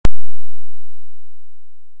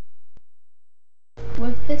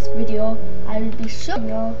video I will be showing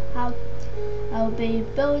you how I'll be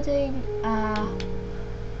building a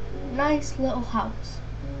nice little house,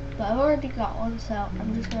 but I've already got one, so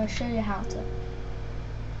I'm just going to show you how to.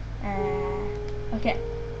 Okay.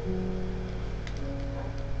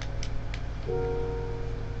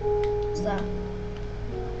 So,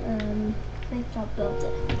 I think I'll build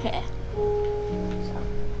it here. So,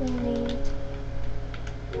 we'll need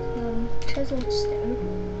chiseled stone,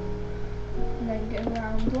 and then go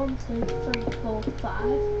around 1, 2, 3, 4, 5,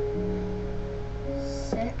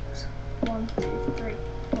 6, 1, 2, 3,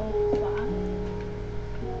 4,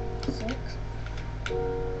 5, 6, 2,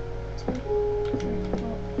 3,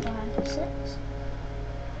 4, 5, 6,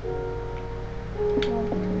 1,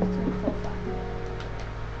 2, 3, 4, 5.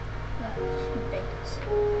 That's the base.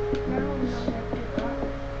 Now I'm not going to do that.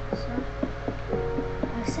 So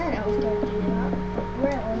I said I was going to do that, but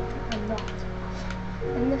really I'm not.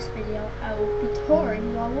 In this video I will be touring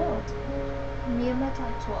your world. Me and my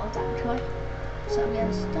dad's world actually. So I'm going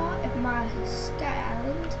to start at my Sky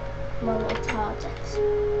Island, my little TARDIS,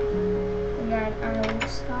 and then I will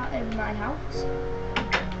start in my house.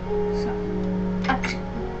 So, action.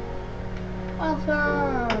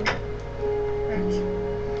 Welcome! Right.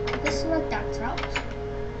 This is my dad's house.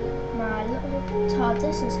 My little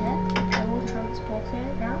TARDIS is here. I will transport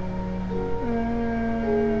it now.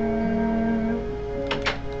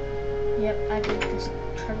 Yep, I did just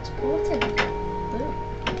transport it. Boom.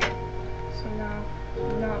 So now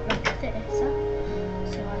I'm ready to this,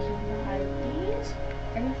 so I can buy these.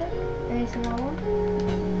 Anything I want.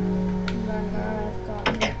 And then I've got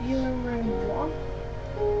the viewing room 1,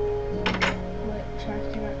 which I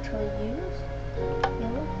can actually use.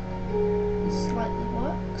 It slightly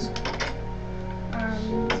works.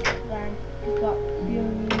 And then you've got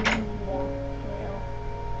viewing room 1,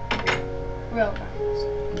 real nice.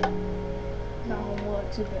 That one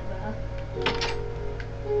works a bit better.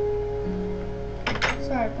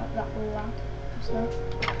 Sorry about that lag just now.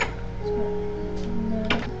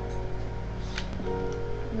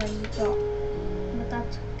 And then you've got my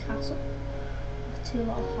dad's castle with 2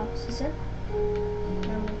 little houses in.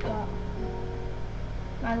 And we've got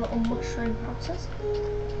my little mushroom houses,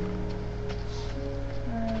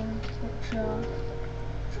 which are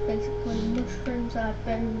basically mushrooms that I've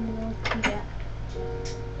been able to get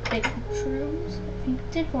big mushrooms. If you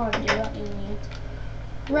did want to do that, you need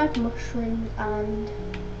red mushrooms and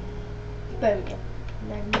bogey.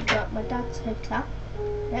 And then you've got my dad's hotel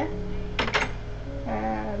here.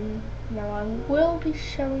 Now I will be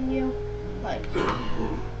showing you, like,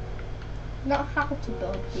 not how to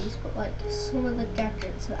build these, but like some of the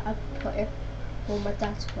gadgets that I've put in, or my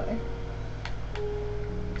dad's put in.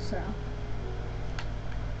 So,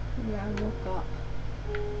 now we've got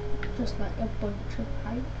just like a bunch of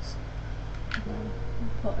heights, and then we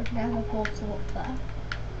put another portal up there,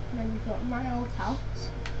 and then you've got my old house,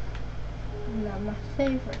 and then my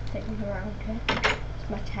favourite thing around here is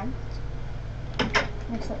my tent.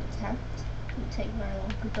 Nice little tent. Didn't take very long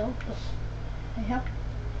to build, but there you go.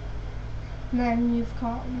 And then you've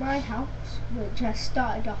got my house, which I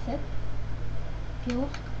started off in, if you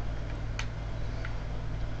look.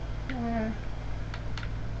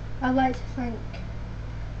 I'd like to thank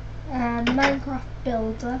Minecraft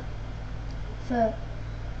Builder for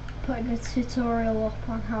putting a tutorial up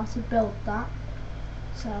on how to build that.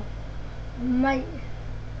 So I might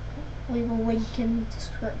leave a link in the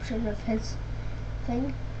description of his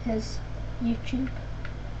thing, his YouTube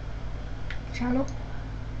channel.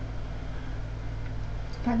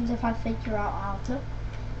 Depends if I figure out how to.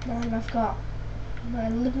 Then I've got my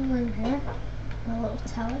living room here, my little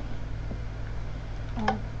telly.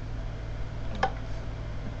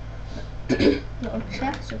 Little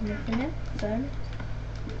chest with nothing in, furnace,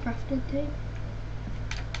 crafting table.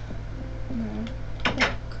 No,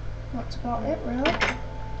 look, that's about it really.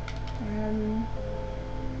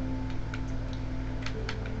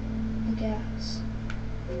 I guess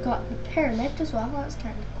I've got the pyramid as well. That's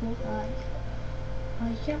kind of cool.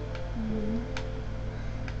 Like it.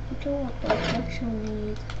 You don't want the you'll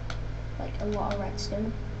need like a lot of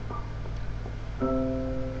redstone.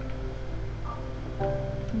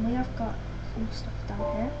 And we have got some stuff down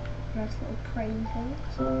here, nice little crane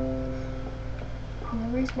things. And the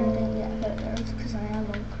reason I didn't get hurt there is because I am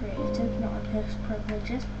on creative, not on host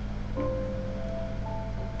privileges.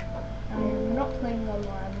 I am not playing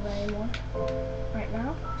online with anyone right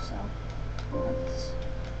now, so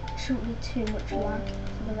that shouldn't be too much lag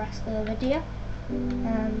for the rest of the video.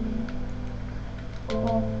 And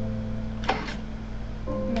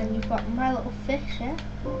then you've got my little fish here.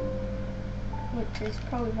 which is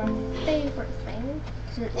probably my favourite thing,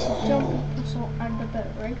 because it's a jump, assault and a bit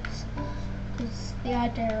of race. Because the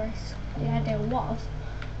idea was,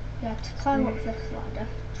 you had to climb up this ladder,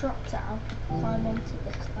 drop down, climb onto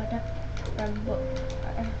this ladder, but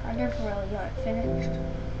I never really got it finished.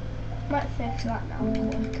 Might finish that now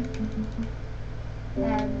quick.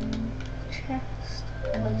 Chest,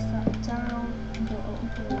 place that down, put it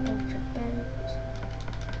up to a bunch of boots.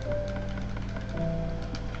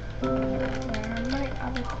 I might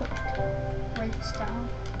have a quick race down.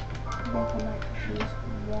 I think I might just use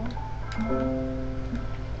one.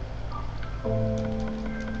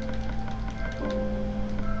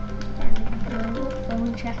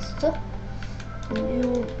 Going Chester.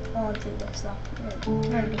 I'll do this though. It's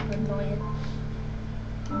kind of annoying.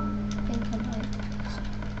 I think I might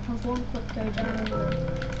have one quick go down and then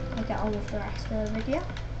I'll get on with the rest of the video.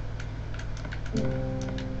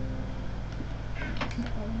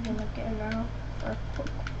 I'm gonna get around for a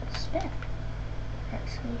quick spin.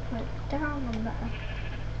 Actually put down on that.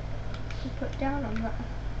 Put down on that.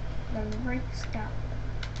 Then race down.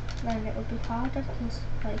 Then it would be harder because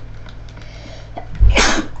like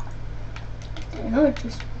no, it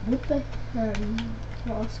just would be.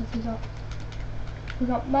 What else have we got? We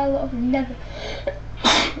got my little nether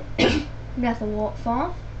wart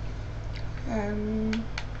farm.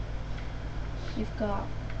 You've got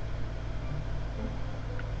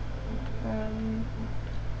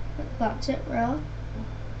that's it really.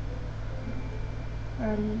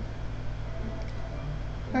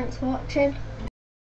 Thanks for watching.